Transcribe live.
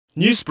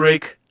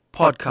Newsbreak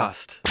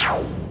podcast.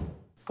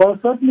 Well,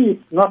 certainly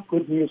it's not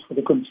good news for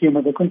the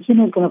consumer. The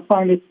consumer is going to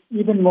find it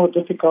even more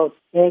difficult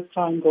as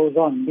time goes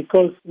on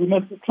because we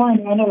must try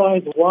and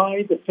analyze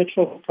why the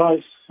petrol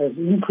price has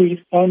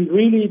increased. And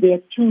really there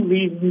are two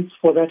reasons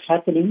for that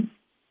happening.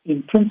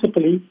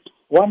 Principally,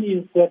 one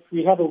is that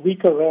we have a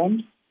weaker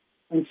rand,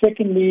 and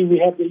secondly,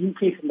 we have the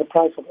increase in the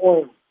price of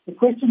oil. The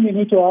question we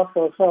need to ask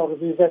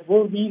ourselves is that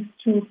will these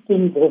two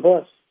things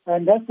reverse?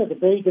 And that's a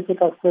very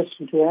difficult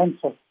question to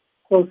answer.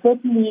 So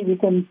certainly we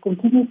can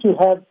continue to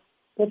have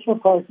petrol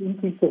price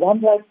increases,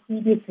 unlike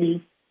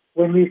previously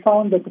when we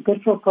found that the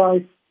petrol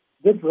price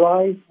did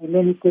rise and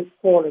then it did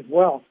fall as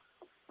well.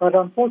 But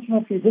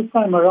unfortunately, this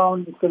time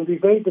around, it's going to be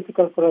very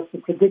difficult for us to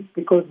predict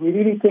because we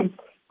really think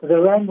that the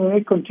rand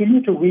may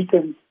continue to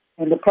weaken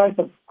and the price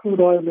of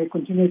crude oil may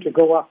continue to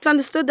go up. It's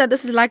understood that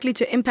this is likely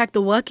to impact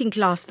the working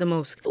class the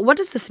most. What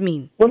does this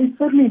mean? Well, it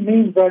certainly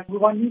means that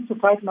one needs to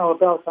tighten our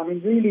belts. I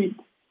mean, really,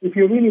 if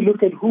you really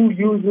look at who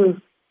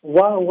uses,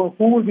 who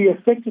will be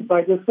affected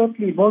by this,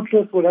 certainly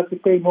motorists will have to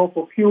pay more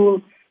for fuel.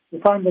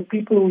 You find that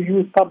people who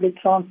use public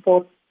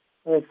transport,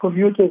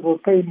 commuters will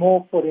pay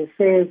more for their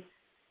fares.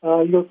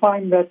 You'll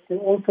find that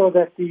also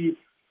that the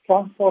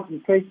transport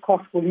and freight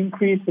costs will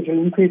increase, which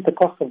will increase the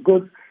cost of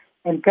goods,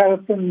 and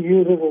paraffin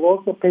users will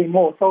also pay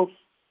more. So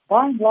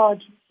by and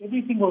large,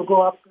 everything will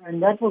go up,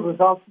 and that will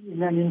result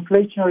in an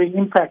inflationary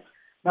impact.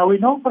 Now, we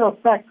know for a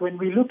fact when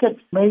we look at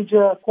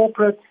major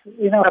corporates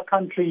in our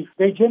country,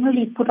 they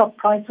generally put up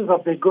prices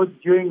of their goods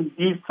during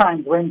these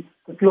times when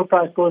the fuel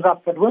price goes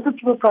up. But when the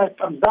fuel price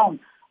comes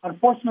down,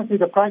 unfortunately,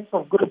 the price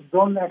of goods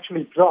don't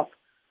actually drop.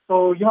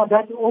 So,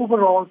 that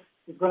overall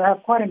is going to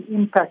have quite an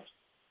impact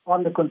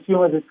on the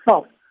consumers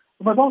itself.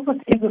 We must also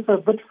take this a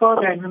bit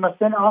further, and we must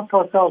then ask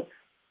ourselves,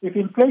 if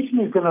inflation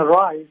is going to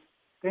rise,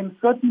 then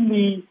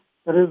certainly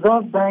the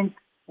Reserve Bank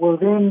will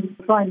then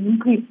try and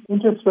increase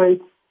interest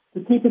rates to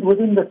keep it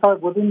within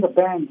the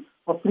band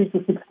of 3 to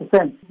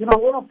 6%.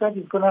 All of that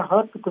is going to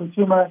hurt the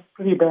consumer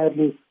pretty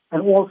badly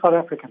and all South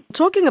Africans.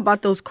 Talking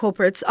about those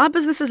corporates, are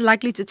businesses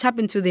likely to tap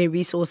into their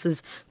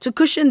resources to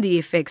cushion the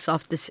effects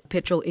of this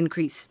petrol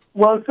increase?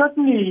 Well,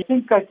 certainly I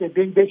think that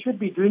they should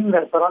be doing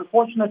that, but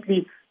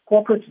unfortunately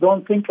corporates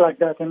don't think like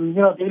that. And,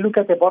 they look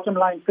at their bottom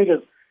line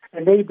figures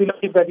and they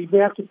believe that if they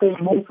have to pay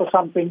more for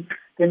something,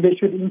 then they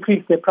should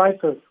increase their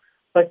prices.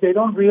 But they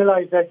don't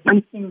realize that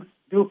these things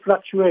do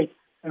fluctuate.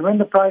 And when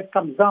the price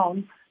comes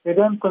down, they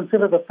don't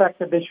consider the fact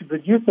that they should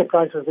reduce their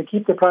prices. They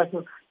keep their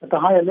prices at a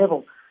higher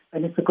level.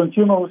 And it's the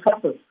consumer who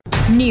suffers.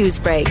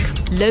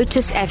 Newsbreak,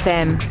 Lotus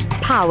FM,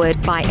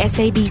 powered by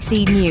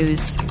SABC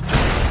News.